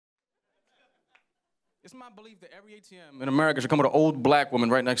It's my belief that every ATM in America should come with an old black woman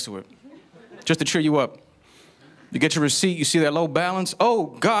right next to it, just to cheer you up. You get your receipt, you see that low balance. Oh,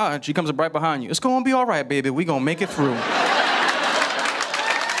 God, she comes up right behind you. It's gonna be all right, baby. We gonna make it through.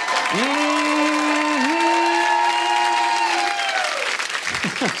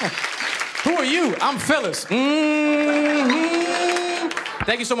 Who are you? I'm Phyllis.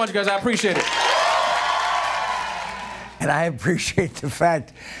 Thank you so much, guys. I appreciate it. And I appreciate the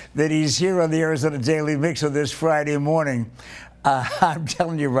fact that he's here on the Arizona Daily Mix on this Friday morning. I'm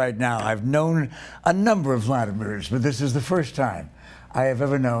telling you right now, I've known a number of Vladimirs, but this is the first time I have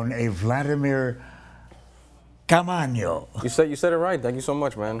ever known a Vladimir Caaman. You said it right. Thank you so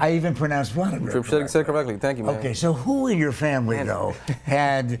much, man. I even pronounced Vladimir. You said it correctly. Thank you, man. Okay, so who in your family, though,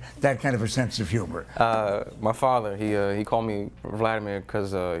 had that kind of a sense of humor? My father, he called me Vladimir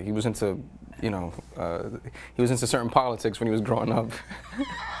because he was into, he was into certain politics when he was growing up.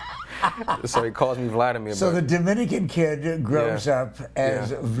 So he calls me Vladimir. So the Dominican kid grows up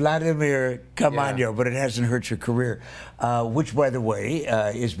as Vladimir Caaman, but it hasn't hurt your career, which, by the way,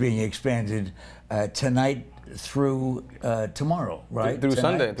 is being expanded tonight through tomorrow, right? Through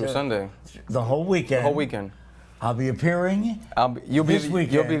Sunday. The whole weekend. The whole weekend. I'll be appearing You'll be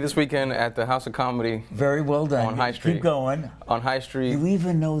weekend. this weekend at the House of Comedy. Very well done. On High Street. Keep going. On High Street. You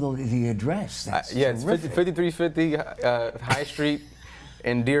even know the address. That's it's 5350 High Street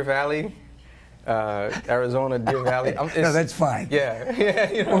in Deer Valley, Arizona, Deer Valley. No, that's fine. Yeah.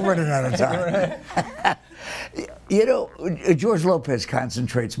 We're running out of time. George Lopez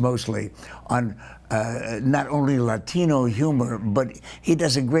concentrates mostly on not only Latino humor, but he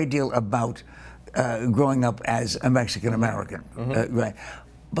does a great deal about growing up as a Mexican American, right?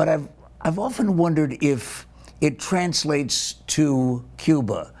 But I've often wondered if it translates to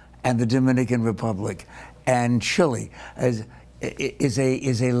Cuba and the Dominican Republic and Chile. Is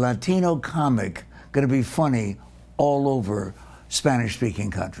a Latino comic going to be funny all over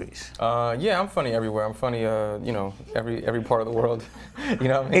Spanish-speaking countries? Yeah, I'm funny everywhere. I'm funny, every part of the world. You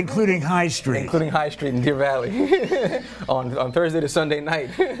know what I mean? Including High Street. Including High Street in Deer Valley on Thursday to Sunday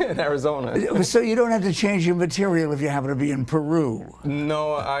night in Arizona. So you don't have to change your material if you happen to be in Peru.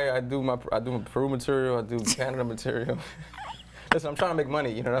 No, I do my Peru material. I do Canada material. Listen, I'm trying to make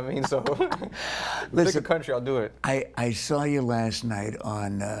money, you know what I mean? So, pick a country, I'll do it. I saw you last night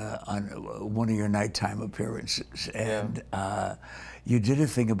on one of your nighttime appearances, and you did a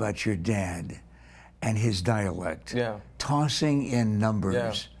thing about your dad and his dialect, tossing in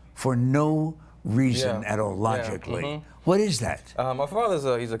numbers for no reason at all, logically. What is that? My father's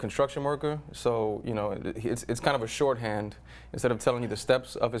he's a construction worker, so it's kind of a shorthand. Instead of telling you the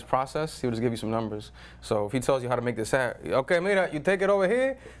steps of his process, he'll just give you some numbers. So if he tells you how to make this hat, okay, mira, you take it over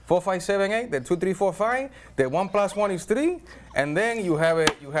here, 4, 5, 7, 8, then 2, 3, 4, 5, then 1 + 1 is 3, and then you have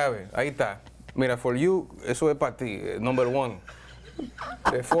it. Ahí está. Mira, for you, eso es para ti, number 1.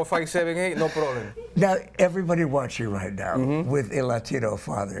 4, 5, 7, 8, no problem. Now, everybody watching right now with a Latino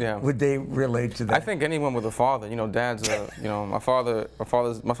father, would they relate to that? I think anyone with a father, dads, my father's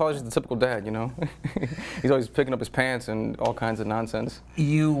just the typical dad, He's always picking up his pants and all kinds of nonsense.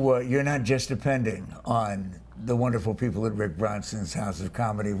 You're not just depending on the wonderful people at Rick Bronson's House of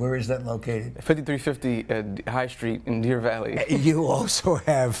Comedy. Where is that located? 5350 High Street in Deer Valley. You also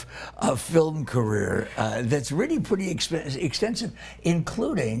have a film career that's really pretty extensive,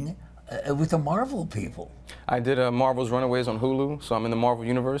 including with the Marvel people. I did Marvel's Runaways on Hulu, so I'm in the Marvel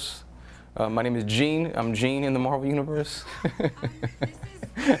Universe. My name is Gene. I'm Gene in the Marvel Universe.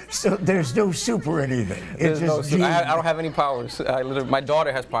 So there's no super anything. It's just I don't have any powers. My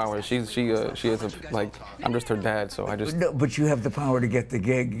daughter has powers. She has I'm just her dad, so I just. No, but you have the power to get the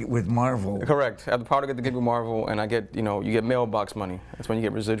gig with Marvel. Correct. I have the power to get the gig with Marvel, and I get, you get mailbox money. That's when you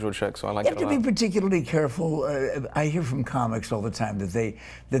get residual checks. So I like that a lot. You have to be particularly careful. I hear from comics all the time that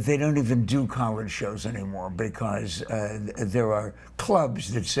they don't even do college shows anymore because there are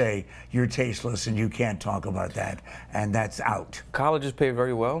clubs that say you're tasteless and you can't talk about that, and that's out. Colleges pay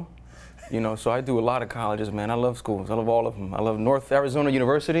very well, so I do a lot of colleges, man. I love schools. I love all of them. I love North Arizona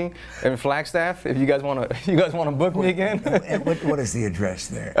University in Flagstaff. If you guys want to book me again. What is the address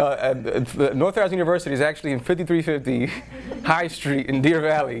there? North Arizona University is actually in 5350 High Street in Deer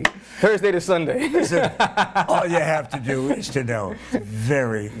Valley, Thursday to Sunday. Listen, all you have to do is to know.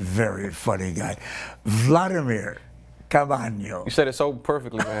 Very, very funny guy, Vladimir Caaman. You said it so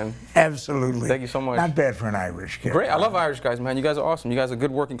perfectly, man. Absolutely. Thank you so much. Not bad for an Irish kid. Great. I love Irish guys, man. You guys are awesome. You guys are good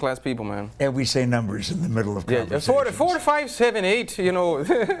working class people, man. And we say numbers in the middle of conversations. 4 to 5, 7, 8,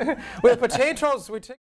 with potatoes. We take